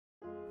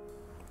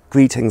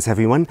Greetings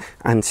everyone,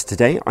 and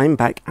today I'm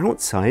back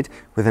outside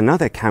with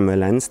another camera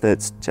lens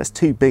that's just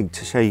too big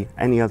to show you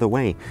any other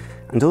way.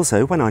 And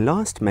also, when I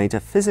last made a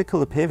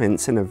physical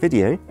appearance in a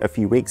video a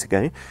few weeks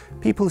ago,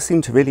 people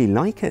seemed to really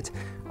like it.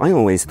 I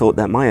always thought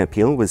that my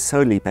appeal was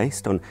solely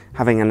based on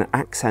having an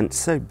accent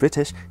so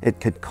British it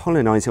could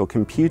colonise your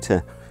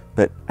computer.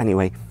 But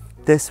anyway,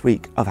 this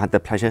week I've had the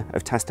pleasure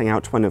of testing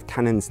out one of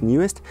Canon's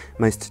newest,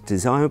 most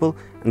desirable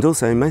and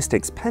also most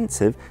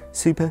expensive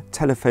super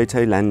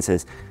telephoto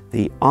lenses.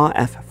 The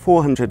RF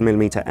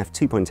 400mm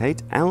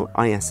f2.8 L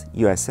IS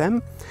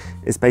USM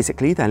is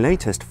basically their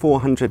latest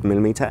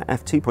 400mm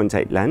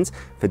f2.8 lens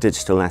for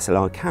digital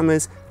SLR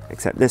cameras,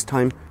 except this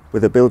time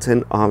with a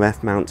built-in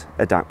RF mount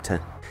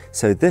adapter.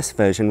 So this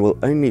version will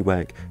only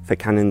work for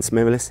Canon's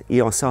mirrorless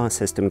EOS R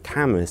system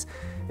cameras.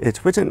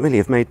 It wouldn't really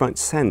have made much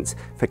sense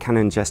for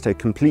Canon just to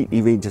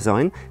completely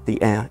redesign the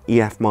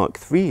EF Mark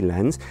III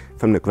lens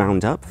from the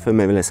ground up for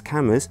mirrorless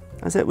cameras,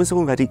 as it was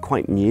already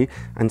quite new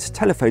and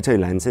telephoto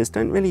lenses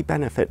don't really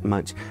benefit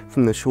much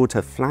from the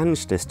shorter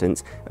flange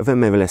distance of a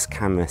mirrorless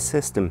camera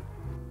system.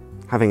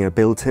 Having a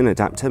built-in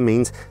adapter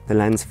means the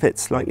lens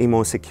fits slightly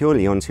more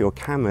securely onto your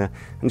camera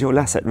and you're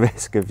less at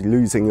risk of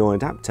losing your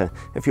adapter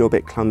if you're a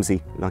bit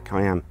clumsy like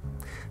I am.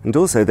 And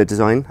also the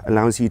design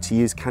allows you to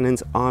use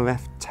Canon's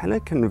RF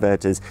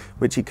teleconverters,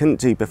 which you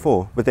couldn't do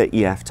before with the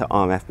EF to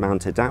RF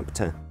mount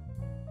adapter.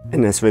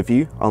 In this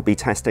review, I'll be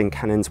testing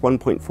Canon's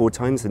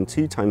 1.4x and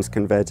 2x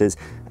converters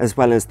as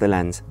well as the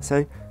lens,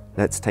 so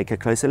let's take a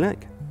closer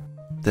look.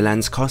 The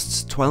lens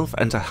costs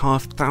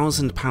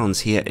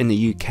 £12,500 here in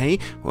the UK,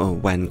 or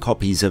when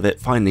copies of it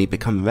finally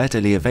become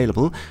readily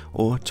available,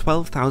 or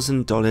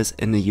 $12,000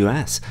 in the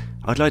US.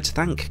 I'd like to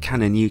thank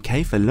Canon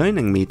UK for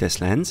loaning me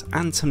this lens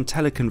and some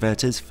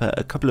teleconverters for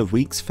a couple of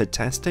weeks for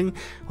testing,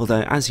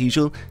 although as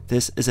usual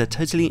this is a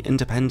totally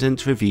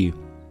independent review.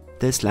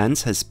 This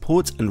lens has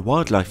sport and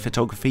wildlife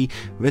photography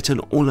written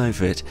all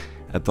over it.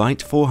 A bright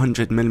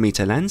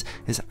 400mm lens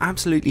is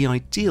absolutely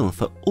ideal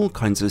for all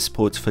kinds of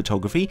sports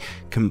photography,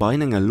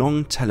 combining a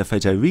long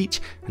telephoto reach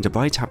and a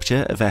bright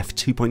aperture of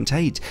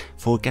f2.8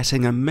 for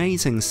getting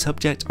amazing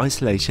subject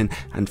isolation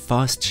and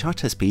fast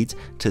shutter speeds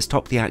to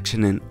stop the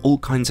action in all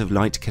kinds of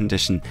light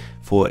condition.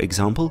 For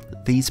example,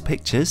 these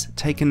pictures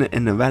taken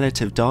in the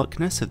relative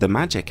darkness of the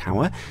magic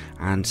hour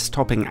and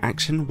stopping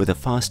action with a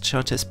fast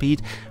shutter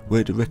speed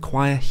would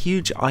require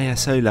huge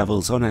ISO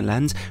levels on a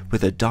lens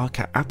with a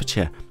darker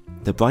aperture.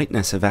 The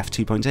brightness of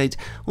f2.8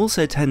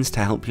 also tends to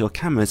help your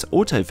camera's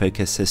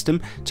autofocus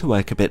system to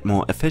work a bit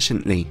more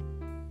efficiently.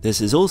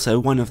 This is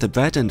also one of the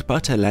bread and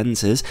butter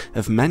lenses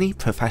of many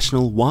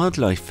professional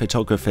wildlife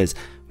photographers.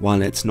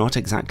 While it's not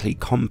exactly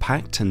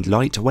compact and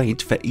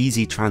lightweight for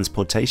easy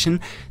transportation,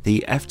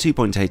 the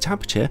f2.8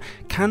 aperture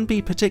can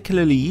be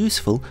particularly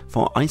useful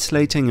for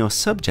isolating your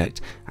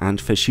subject and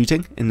for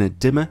shooting in the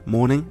dimmer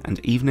morning and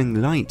evening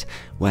light,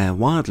 where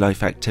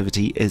wildlife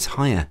activity is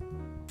higher.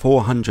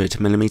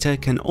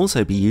 400mm can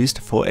also be used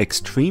for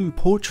extreme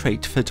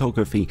portrait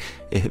photography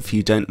if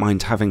you don't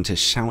mind having to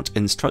shout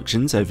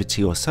instructions over to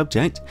your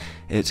subject.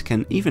 It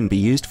can even be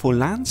used for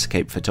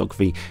landscape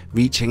photography,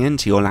 reaching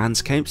into your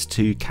landscapes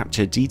to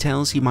capture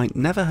details you might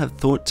never have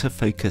thought to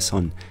focus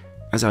on.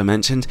 As I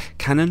mentioned,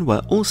 Canon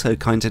were also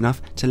kind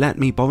enough to let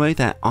me borrow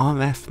their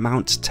RF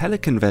mount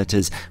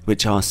teleconverters,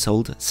 which are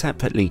sold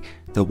separately.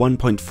 The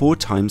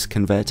 1.4x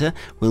converter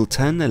will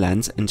turn the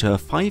lens into a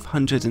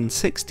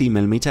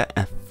 560mm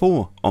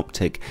f4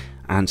 optic,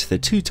 and the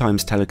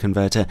 2x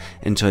teleconverter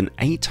into an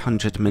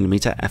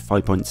 800mm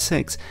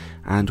f5.6,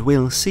 and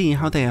we'll see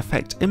how they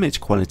affect image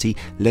quality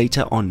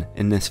later on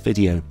in this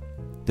video.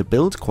 The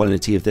build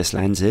quality of this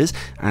lens is,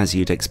 as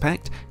you'd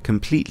expect,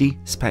 completely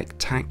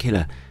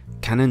spectacular.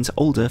 Canon's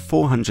older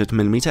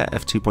 400mm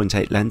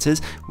f2.8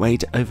 lenses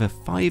weighed over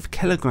 5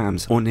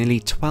 kilograms or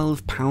nearly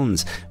 12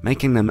 pounds,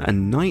 making them a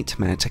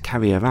nightmare to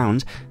carry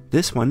around.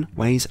 This one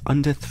weighs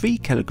under 3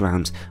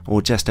 kilograms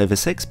or just over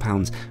 6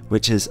 pounds,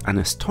 which is an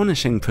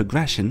astonishing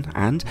progression,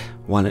 and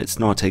while it's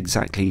not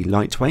exactly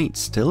lightweight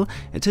still,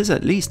 it is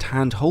at least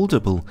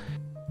hand-holdable.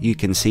 You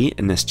can see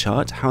in this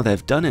chart how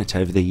they've done it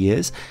over the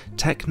years.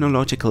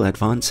 Technological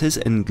advances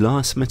in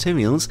glass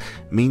materials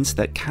means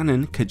that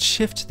Canon could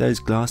shift those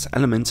glass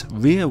elements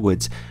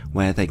rearwards,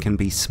 where they can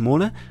be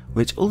smaller,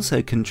 which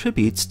also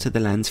contributes to the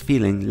lens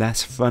feeling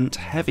less front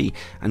heavy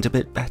and a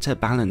bit better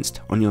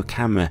balanced on your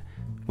camera.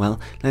 Well,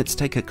 let's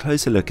take a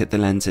closer look at the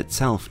lens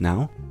itself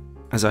now.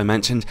 As I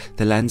mentioned,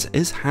 the lens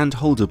is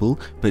hand-holdable,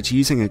 but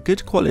using a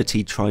good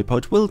quality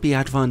tripod will be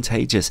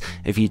advantageous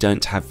if you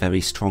don't have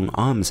very strong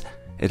arms.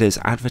 It is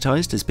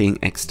advertised as being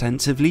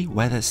extensively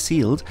weather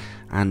sealed,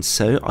 and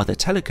so are the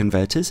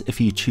teleconverters if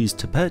you choose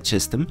to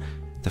purchase them.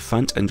 The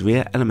front and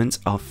rear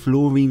elements are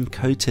fluorine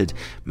coated,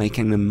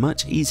 making them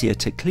much easier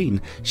to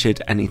clean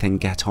should anything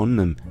get on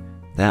them.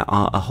 There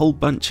are a whole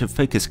bunch of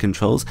focus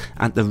controls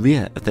at the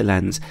rear of the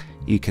lens.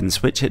 You can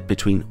switch it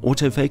between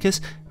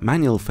autofocus,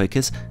 manual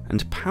focus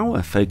and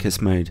power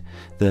focus mode.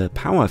 The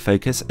power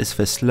focus is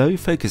for slow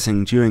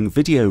focusing during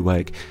video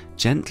work.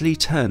 Gently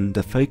turn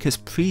the focus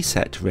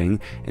preset ring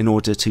in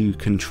order to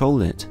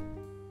control it.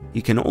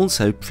 You can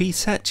also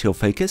preset your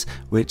focus,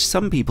 which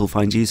some people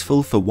find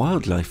useful for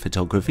wildlife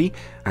photography,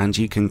 and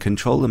you can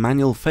control the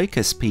manual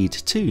focus speed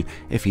too,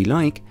 if you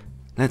like.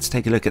 Let's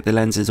take a look at the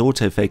lens's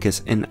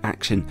autofocus in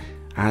action.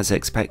 As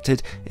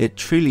expected, it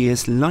truly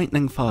is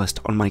lightning fast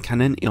on my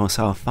Canon EOS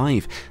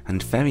R5,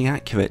 and very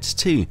accurate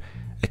too.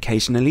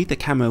 Occasionally the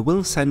camera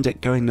will send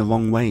it going the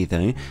wrong way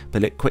though,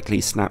 but it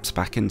quickly snaps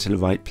back into the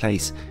right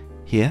place.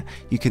 Here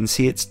you can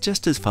see it's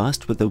just as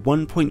fast with the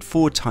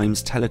 1.4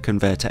 times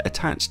teleconverter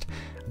attached,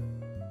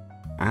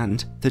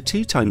 and the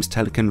 2 times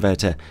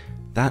teleconverter.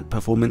 That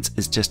performance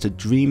is just a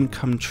dream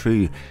come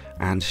true,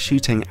 and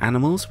shooting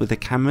animals with the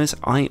camera's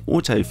eye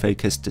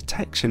autofocus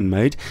detection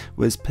mode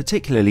was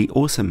particularly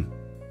awesome.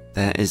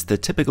 There is the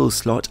typical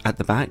slot at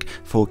the back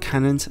for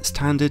Canon's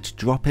standard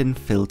drop-in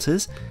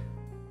filters,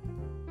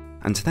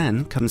 and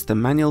then comes the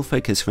manual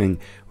focus ring,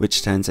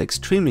 which turns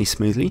extremely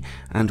smoothly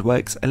and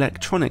works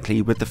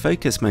electronically with the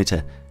focus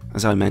motor.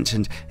 As I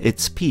mentioned,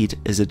 its speed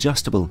is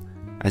adjustable.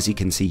 As you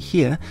can see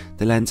here,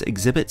 the lens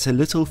exhibits a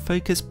little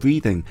focus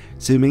breathing,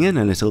 zooming in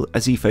a little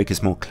as you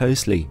focus more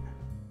closely.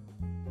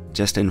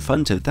 Just in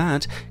front of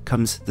that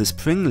comes the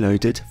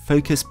spring-loaded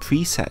focus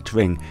preset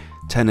ring.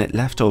 Turn it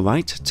left or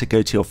right to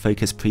go to your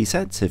focus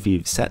presets if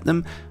you've set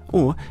them,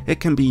 or it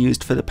can be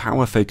used for the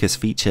power focus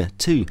feature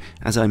too,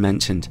 as I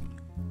mentioned.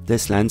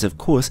 This lens of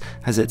course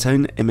has its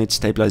own image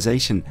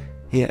stabilization.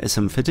 Here is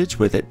some footage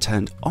with it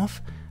turned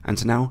off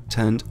and now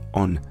turned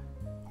on.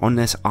 On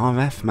this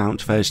RF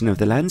mount version of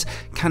the lens,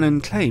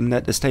 Canon claim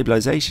that the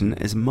stabilization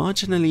is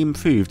marginally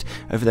improved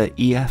over the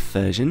EF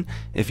version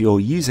if you're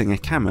using a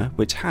camera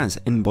which has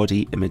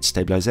in-body image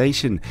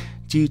stabilization,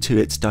 due to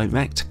its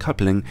direct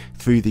coupling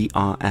through the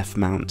RF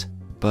mount.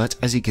 But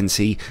as you can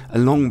see,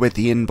 along with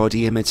the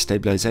in-body image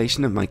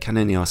stabilization of my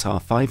Canon EOS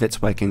R5,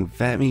 it's working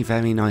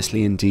very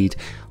nicely indeed,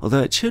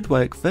 although it should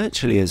work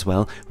virtually as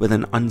well with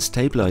an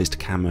unstabilized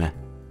camera.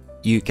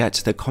 You get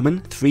the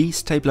common 3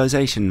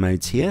 stabilization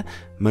modes here: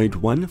 Mode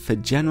 1 for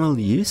general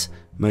use,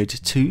 Mode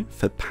 2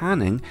 for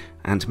panning,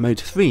 and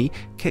Mode 3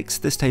 kicks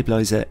the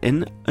stabilizer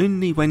in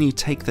only when you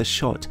take the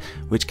shot,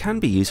 which can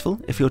be useful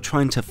if you're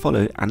trying to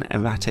follow an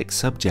erratic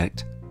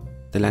subject.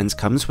 The lens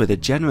comes with a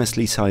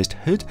generously sized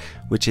hood,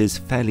 which is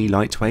fairly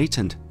lightweight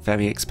and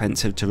very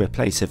expensive to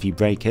replace if you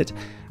break it,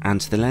 and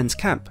the lens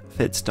cap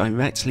fits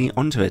directly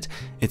onto it.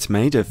 It's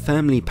made of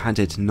firmly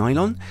padded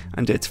nylon,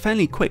 and it's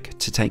fairly quick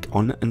to take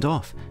on and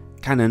off.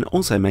 Canon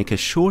also make a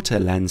shorter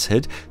lens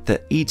hood, the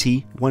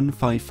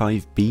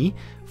ET155B,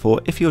 for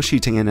if you're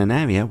shooting in an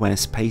area where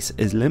space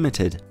is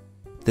limited.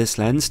 This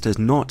lens does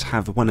not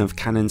have one of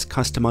Canon's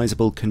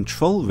customizable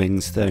control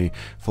rings though,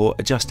 for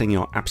adjusting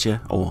your aperture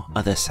or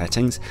other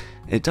settings.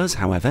 It does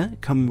however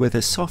come with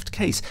a soft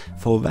case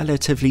for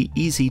relatively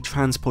easy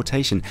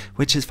transportation,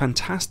 which is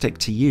fantastic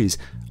to use.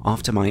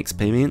 After my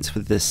experience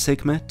with the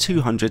Sigma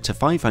 200 to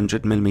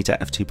 500mm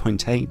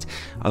f2.8,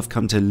 I've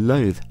come to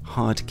loathe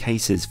hard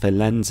cases for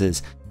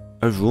lenses.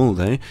 Overall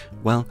though,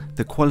 well,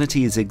 the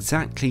quality is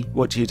exactly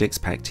what you'd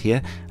expect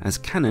here, as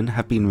Canon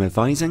have been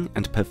revising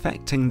and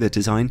perfecting the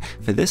design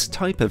for this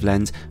type of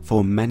lens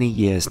for many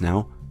years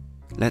now.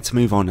 Let's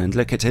move on and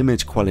look at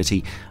image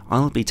quality.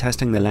 I'll be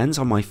testing the lens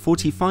on my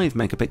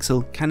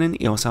 45MP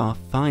Canon EOS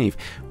R5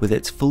 with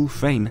its full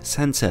frame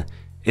sensor.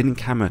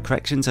 In-camera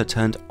corrections are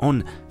turned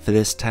on for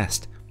this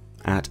test.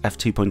 At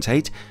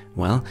f2.8,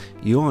 well,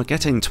 you're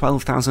getting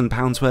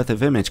 £12,000 worth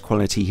of image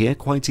quality here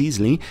quite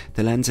easily.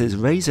 The lens is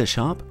razor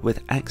sharp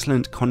with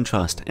excellent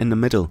contrast in the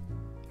middle,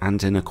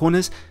 and in the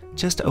corners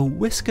just a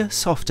whisker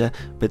softer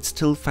but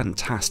still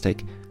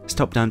fantastic.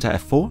 Stop down to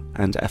f4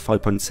 and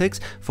f5.6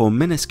 for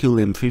minuscule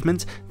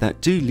improvements that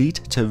do lead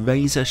to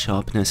razor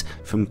sharpness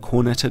from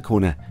corner to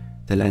corner.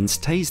 The lens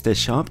stays this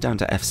sharp down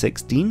to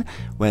f16,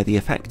 where the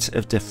effects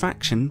of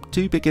diffraction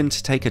do begin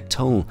to take a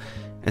toll.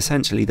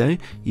 Essentially though,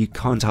 you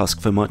can't ask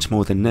for much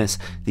more than this.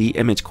 The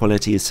image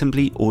quality is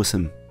simply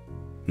awesome.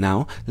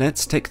 Now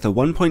let's stick the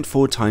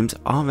 1.4 times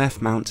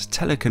RF mount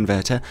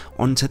teleconverter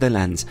onto the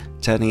lens,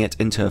 turning it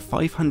into a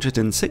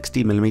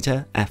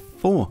 560mm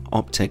f4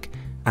 optic.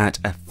 At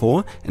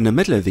f4, in the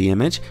middle of the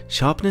image,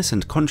 sharpness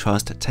and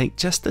contrast take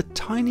just the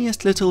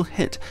tiniest little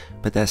hit,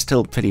 but they're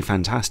still pretty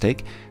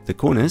fantastic. The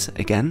corners,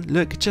 again,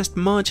 look just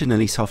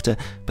marginally softer,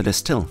 but are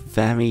still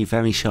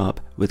very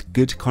sharp with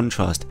good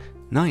contrast.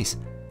 Nice.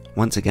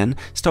 Once again,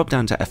 stop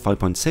down to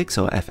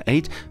f5.6 or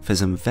f8 for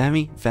some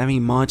very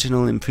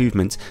marginal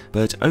improvements,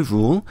 but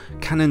overall,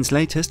 Canon's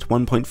latest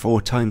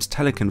 1.4 times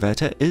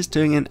teleconverter is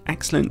doing an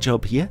excellent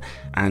job here,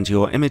 and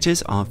your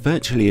images are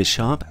virtually as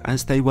sharp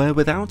as they were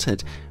without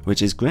it,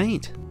 which is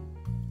great.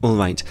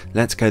 Alright,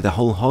 let's go the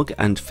whole hog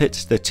and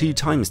fit the 2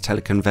 times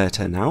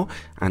teleconverter now,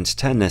 and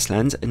turn this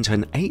lens into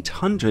an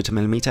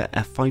 800mm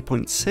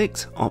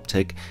f5.6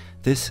 optic.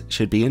 This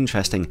should be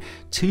interesting.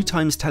 2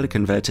 times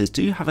teleconverters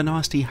do have a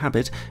nasty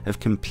habit of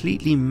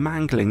completely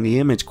mangling the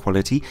image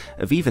quality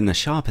of even the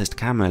sharpest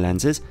camera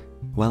lenses.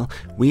 Well,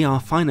 we are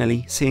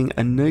finally seeing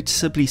a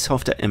noticeably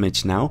softer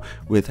image now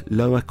with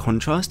lower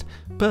contrast,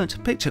 but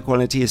picture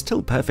quality is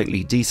still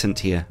perfectly decent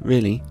here,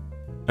 really.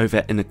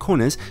 Over in the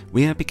corners,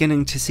 we are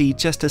beginning to see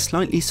just a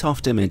slightly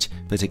soft image,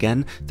 but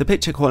again, the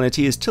picture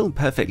quality is still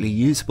perfectly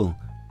usable.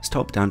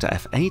 Stop down to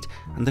f8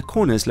 and the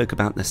corners look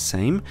about the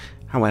same.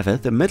 However,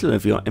 the middle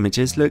of your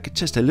images look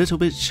just a little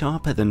bit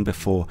sharper than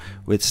before,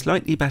 with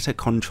slightly better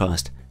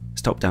contrast.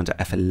 Stop down to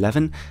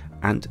f11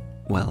 and,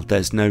 well,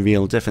 there's no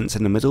real difference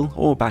in the middle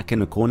or back in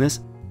the corners.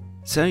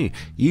 So,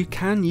 you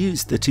can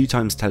use the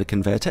 2x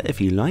teleconverter if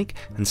you like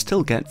and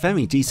still get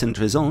very decent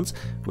results,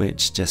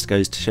 which just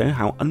goes to show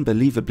how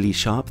unbelievably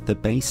sharp the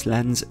base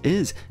lens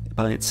is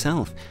by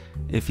itself.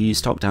 If you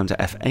stop down to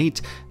f8,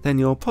 then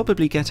you're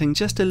probably getting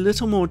just a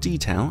little more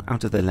detail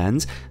out of the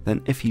lens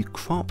than if you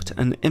cropped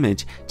an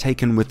image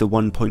taken with the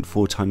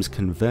 1.4x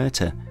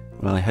converter.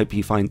 Well, I hope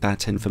you find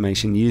that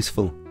information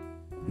useful.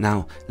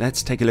 Now,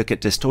 let's take a look at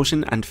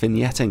distortion and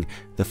vignetting.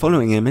 The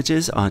following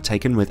images are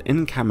taken with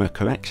in-camera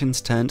corrections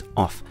turned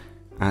off.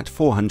 At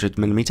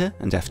 400mm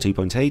and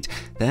f2.8,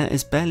 there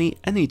is barely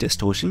any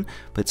distortion,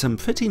 but some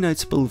pretty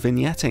noticeable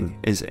vignetting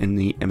is in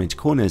the image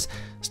corners.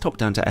 Stop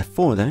down to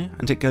f4 though,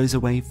 and it goes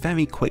away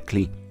very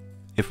quickly.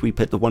 If we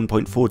put the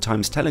 1.4x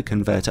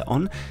teleconverter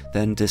on,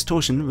 then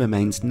distortion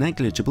remains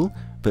negligible,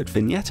 but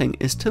vignetting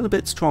is still a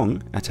bit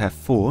strong at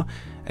f4.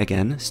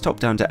 Again, stop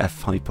down to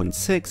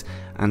f5.6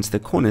 and the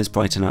corners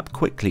brighten up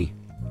quickly.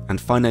 And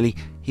finally,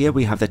 here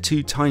we have the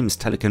 2x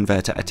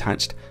teleconverter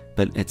attached,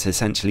 but it's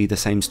essentially the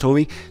same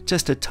story,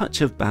 just a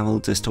touch of barrel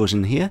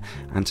distortion here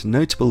and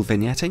notable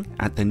vignetting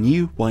at the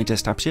new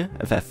widest aperture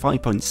of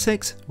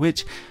f5.6,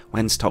 which,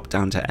 when stopped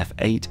down to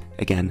f8,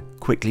 again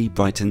quickly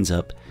brightens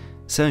up.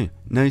 So,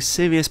 no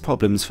serious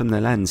problems from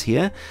the lens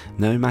here,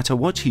 no matter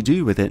what you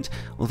do with it,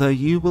 although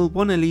you will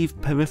want to leave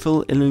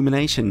peripheral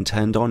illumination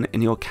turned on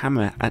in your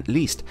camera at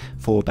least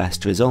for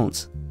best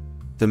results.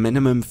 The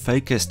minimum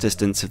focus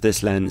distance of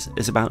this lens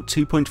is about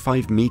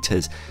 2.5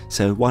 meters,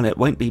 so while it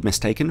won't be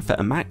mistaken for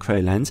a macro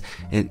lens,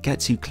 it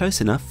gets you close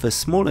enough for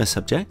smaller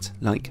subjects,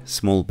 like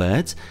small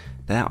birds.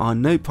 There are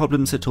no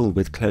problems at all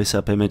with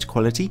close-up image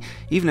quality.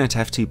 Even at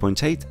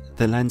f2.8,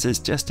 the lens is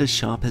just as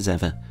sharp as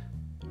ever.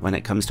 When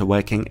it comes to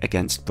working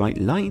against bright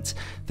lights,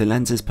 the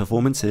lens's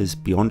performance is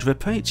beyond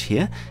reproach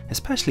here,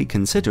 especially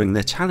considering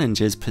the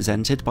challenges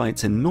presented by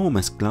its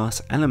enormous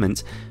glass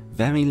element.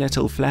 Very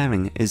little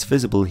flaring is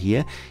visible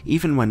here,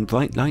 even when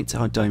bright lights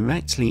are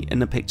directly in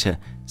the picture,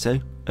 so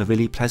a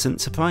really pleasant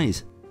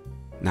surprise.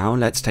 Now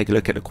let's take a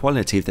look at the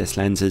quality of this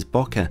lens's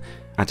bokeh.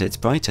 At its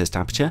brightest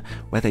aperture,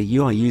 whether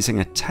you are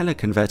using a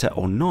teleconverter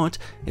or not,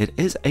 it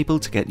is able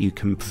to get you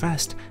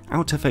compressed,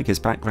 out-of-focus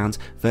backgrounds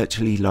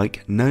virtually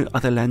like no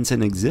other lens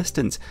in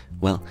existence.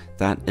 Well,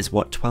 that is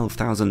what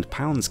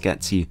 £12,000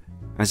 gets you.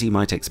 As you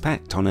might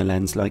expect on a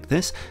lens like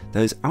this,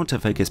 those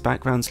out-of-focus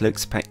backgrounds look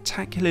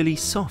spectacularly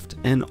soft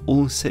in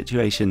all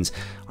situations.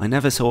 I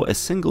never saw a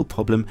single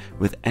problem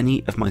with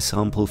any of my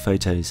sample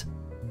photos.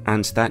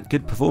 And that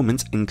good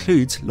performance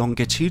includes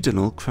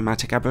longitudinal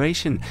chromatic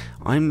aberration.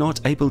 I'm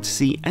not able to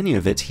see any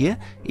of it here,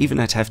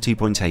 even at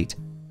f2.8.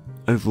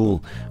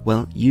 Overall,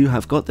 well, you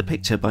have got the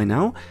picture by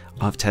now.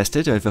 I've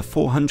tested over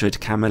 400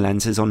 camera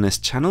lenses on this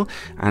channel,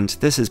 and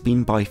this has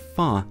been by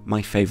far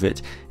my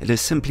favourite. It is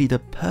simply the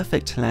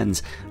perfect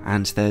lens,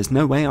 and there's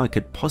no way I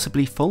could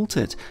possibly fault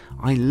it.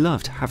 I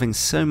loved having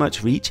so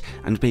much reach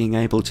and being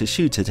able to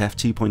shoot at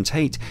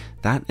f2.8.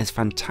 That is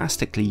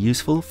fantastically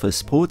useful for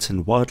sports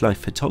and wildlife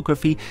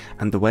photography,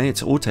 and the way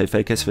its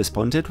autofocus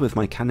responded with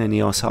my Canon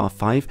EOS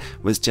R5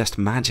 was just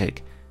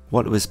magic.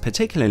 What was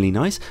particularly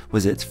nice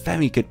was its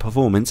very good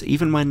performance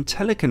even when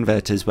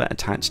teleconverters were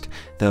attached.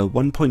 The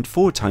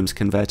 1.4x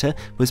converter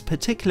was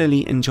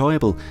particularly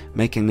enjoyable,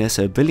 making this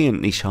a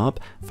brilliantly sharp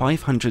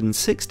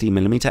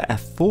 560mm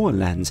f4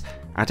 lens.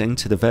 Adding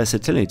to the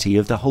versatility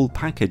of the whole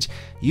package,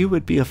 you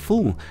would be a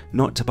fool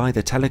not to buy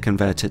the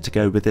teleconverter to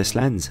go with this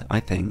lens, I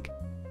think.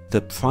 The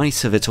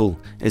price of it all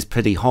is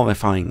pretty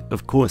horrifying,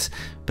 of course,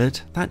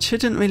 but that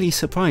shouldn't really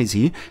surprise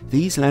you.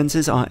 These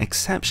lenses are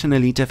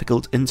exceptionally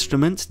difficult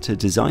instruments to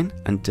design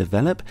and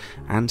develop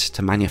and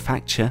to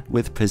manufacture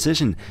with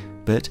precision,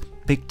 but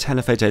big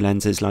telephoto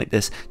lenses like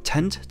this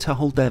tend to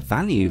hold their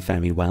value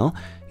very well.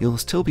 You'll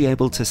still be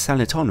able to sell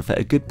it on for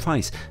a good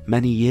price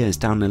many years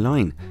down the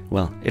line,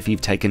 well, if you've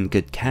taken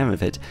good care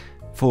of it.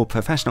 For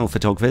professional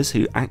photographers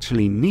who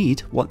actually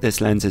need what this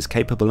lens is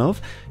capable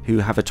of, who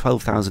have a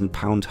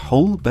 £12,000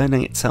 hole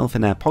burning itself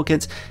in their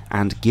pockets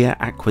and gear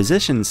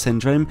acquisition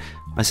syndrome,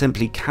 I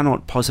simply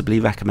cannot possibly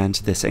recommend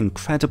this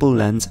incredible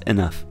lens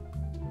enough.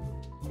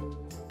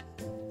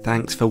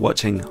 Thanks for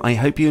watching. I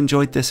hope you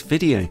enjoyed this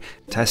video.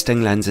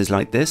 Testing lenses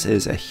like this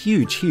is a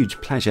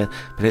huge pleasure,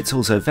 but it's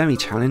also very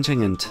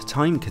challenging and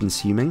time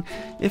consuming.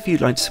 If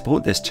you'd like to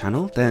support this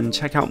channel, then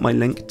check out my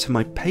link to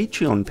my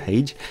Patreon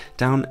page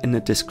down in the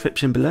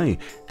description below.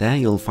 There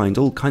you'll find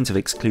all kinds of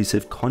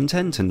exclusive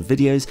content and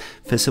videos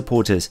for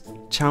supporters.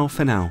 Ciao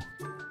for now.